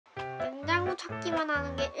찾기만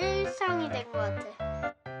하는 게 일상이 된 것 같아.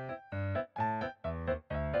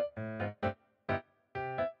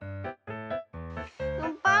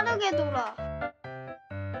 좀 빠르게 돌아.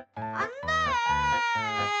 안 돼!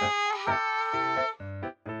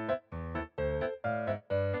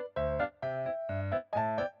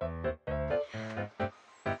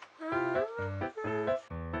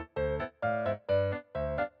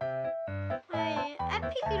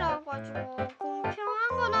 에픽이라 가지고 공평한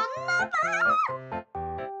건 없나 봐.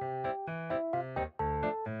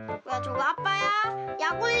 뭐야, 저거 아빠야?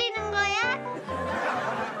 약 올리는 거야?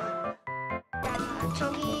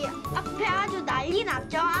 저기 앞에 아주 난리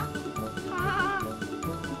났죠?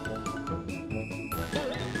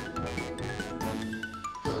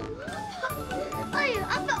 아니,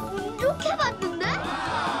 아빠 운 좋게 봤는데?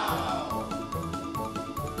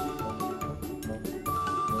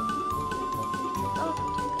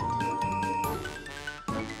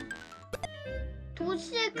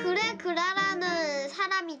 도시에 그래 그라라는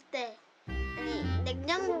사람이 있대. 아니,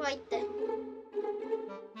 냉장고가 있대.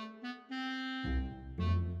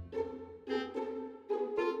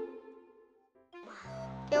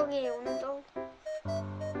 여기 운동.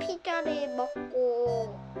 피자를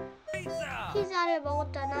먹고 피자를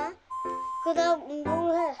먹었잖아. 그 다음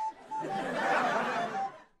운동을 해.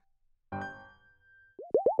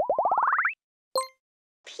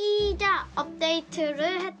 피자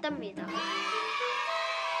업데이트를 했답니다.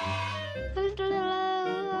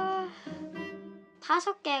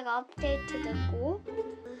 5개가 업데이트 됐고.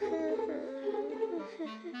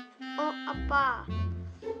 아빠,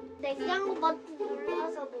 냉장고 버튼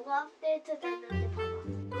눌러서 뭐가 업데이트 됐는지 봐봐.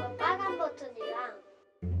 그 빨간 버튼이랑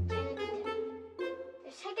쟤는 밑에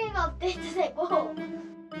 3개가 업데이트 되고,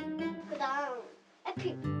 그 다음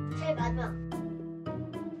에픽 제일 마지막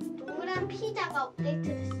동그란 피자가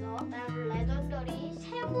업데이트 됐어. 그다음 레전더리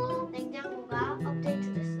세모 냉장고가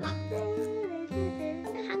업데이트 됐어.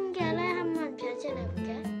 한 개를 한번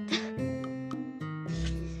변신해볼게.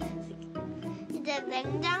 이제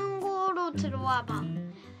냉장고로 들어와봐.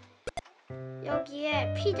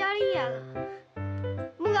 여기에 피자리아.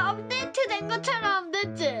 뭔가 업데이트 된 것처럼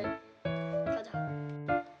됐지? 가자.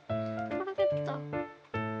 모르겠다.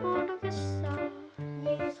 모르겠어.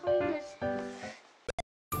 이게 서인했어.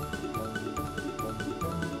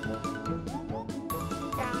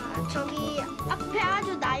 자, 저기 앞에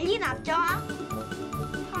아주 난리 났죠?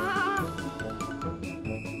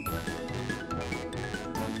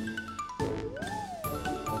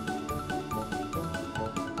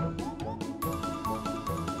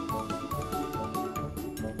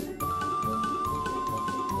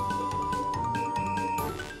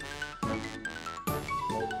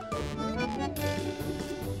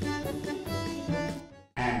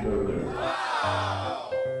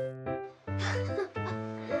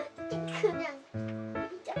 그냥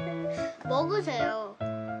먹으세요.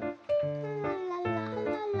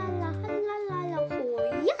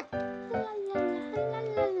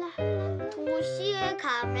 도시에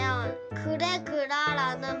가면 그래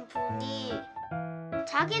그라라는 분이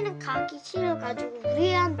자기는 가기 싫어가지고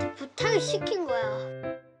우리한테 부탁을 시킨 거야.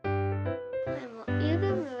 아니, 뭐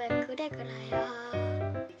이름이 왜 그래 그라야?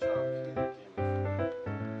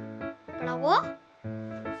 뭐라고?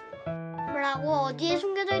 뭐라고? 어디에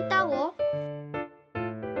숨겨져 있다고?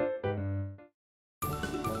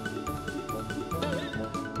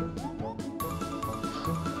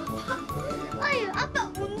 아니, 아빠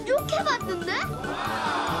운 좋게 봤는데?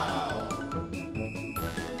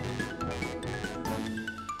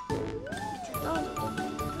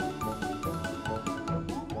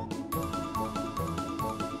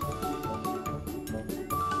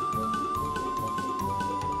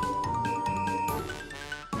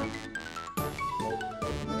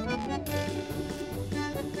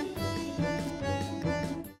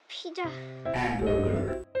 피자.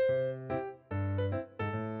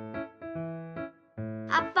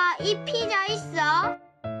 아빠, 이 피자 있어?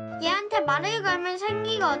 얘한테 말을 걸면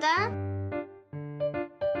생기거든?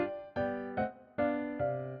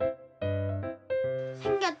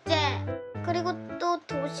 생겼지? 그리고 또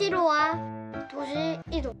도시로 와. 도시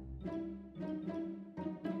이동.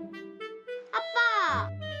 아빠!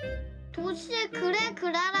 도시에 그래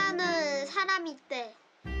그라라는 사람이 있대.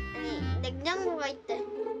 아니, 냉장고가 있대.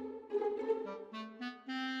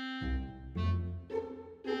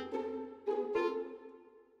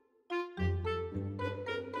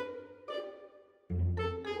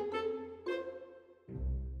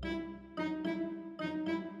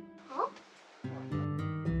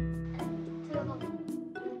 들어가.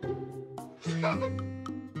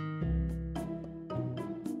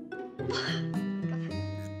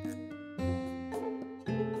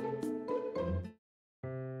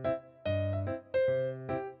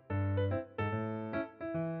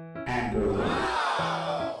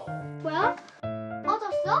 뭐야?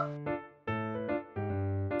 꺼졌어?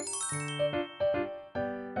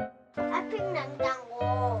 에픽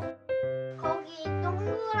냉장고. 거기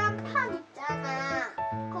동그란 판 있잖아.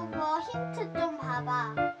 그거 힌트 좀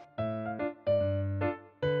봐봐.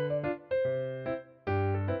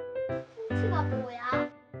 힌트가 뭐야?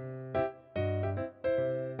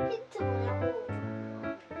 힌트 뭐냐고.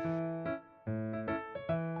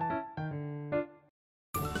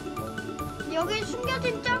 여기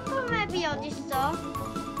숨겨진 점프맵이 어딨어?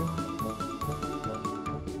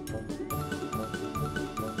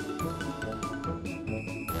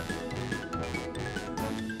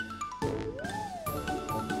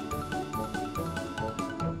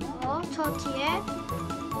 저 뒤에?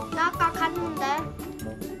 나 아까 갔는데.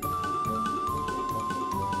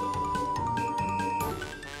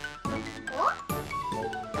 어?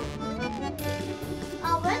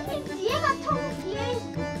 아, 왠지 뒤에가 통 뒤에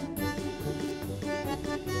있어.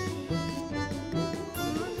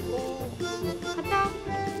 갔다.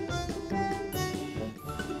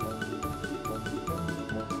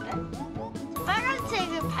 그래?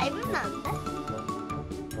 빨간색을 밟으면 안 돼?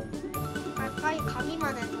 가까이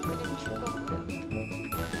가기만 해도 그냥 죽어.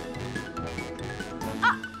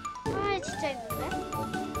 진짜 있는데?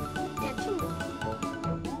 대충.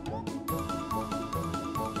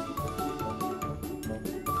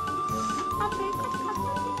 아, 저기까지 갔어.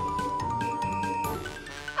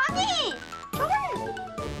 아니! 저걸!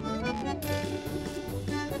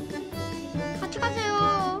 같이 가세요.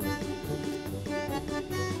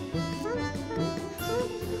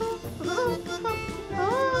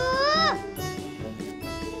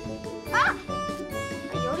 아!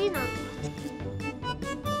 열이 나.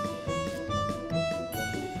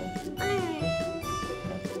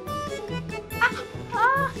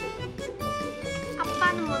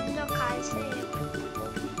 아빠는 먼저 가세요.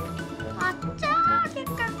 아,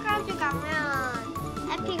 저기까지 가면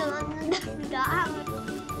에픽을 얻는답니다.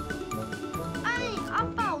 아니,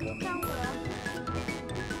 아빠 어떻게 한 거야?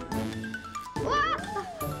 와!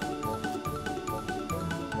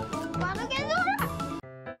 빠르게 놀아!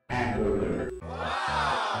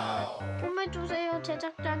 좀 해주세요,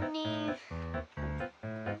 제작자님.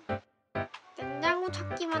 냉장고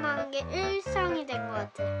찾기만 하는 게 일상이 된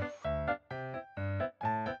것 같아.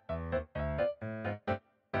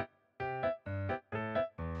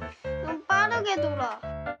 좀 빠르게 돌아.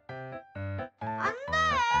 안 돼!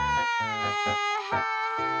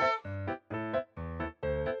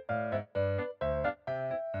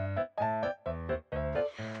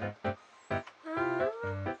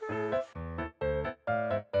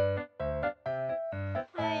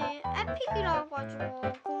 에이, 에픽이라 가지고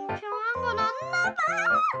공평한 건 없나 봐!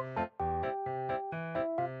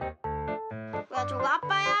 뭐야, 저거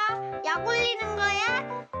아빠야? 약 올리는 거야?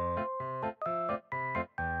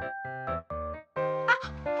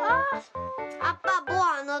 아빠 뭐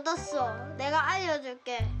안 얻었어? 내가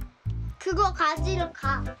알려줄게. 그거 가지러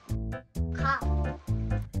가. 가.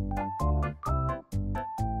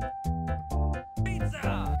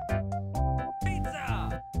 피자! 피자!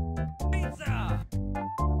 피자! 피자!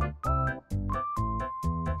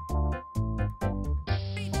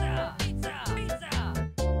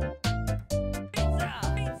 피자!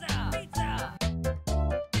 피자! 피자! 피자!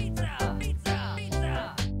 피자! 피자! 피자!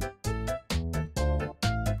 피자!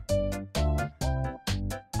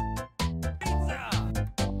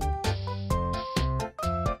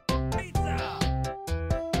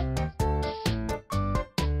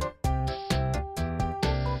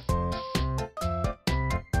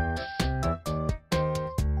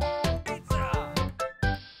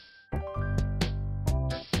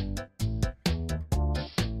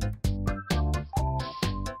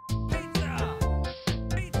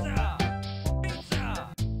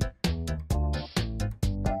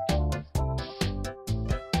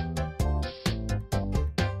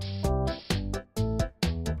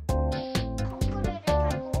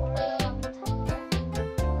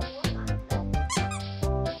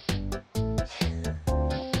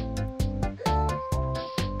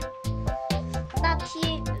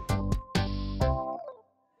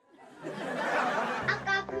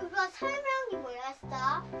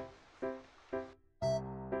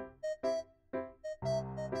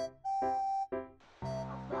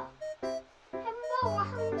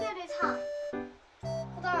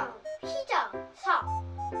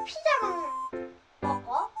 피자만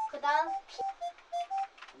먹어. 그 다음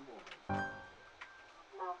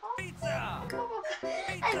먹어. 피자. 먹어.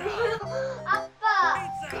 아니 뭐야? 아빠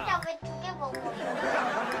피자 왜 두 개 먹어?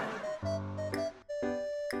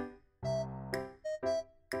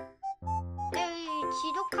 에이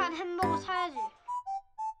지독한 햄버거 사야지.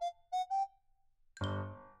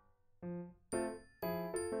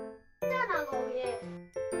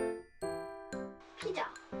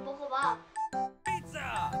 눌러봐.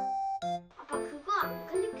 피자 아빠 그거 안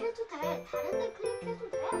클릭해도 돼. 다른 데 클릭해도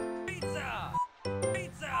돼. 피자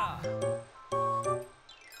피자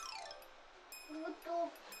이것도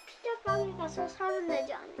피자빵에 가서 사면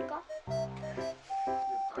되지 않을까?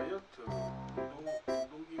 다이어트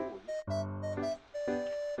운동기구 어디?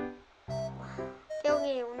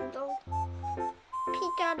 여기 운동.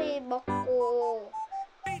 피자를 먹고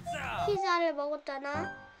피자 피자를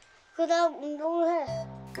먹었잖아. 그 다음 운동을 해.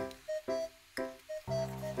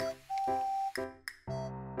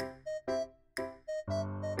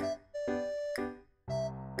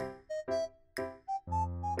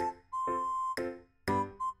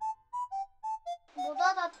 못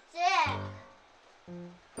얻었지?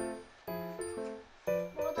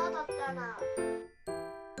 못 얻었잖아.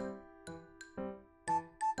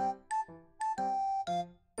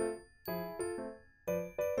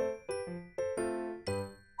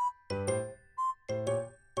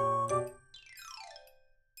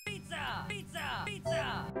 피자 피자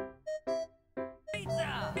피자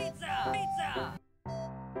피자 피자 피자 피자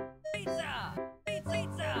피자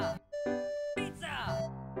피자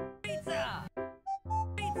피자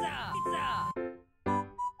피자 피자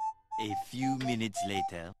A few minutes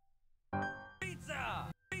later. 피자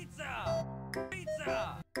피자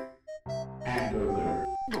피자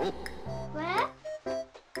왜?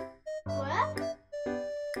 왜?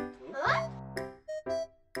 어?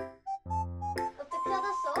 어떻게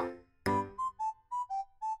알았어?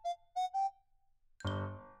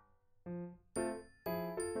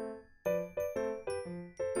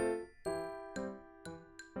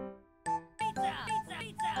 피자 피자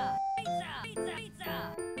피자 피자 피자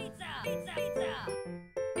피자 피자 피자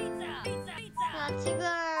피자 피자 피자 자, 지금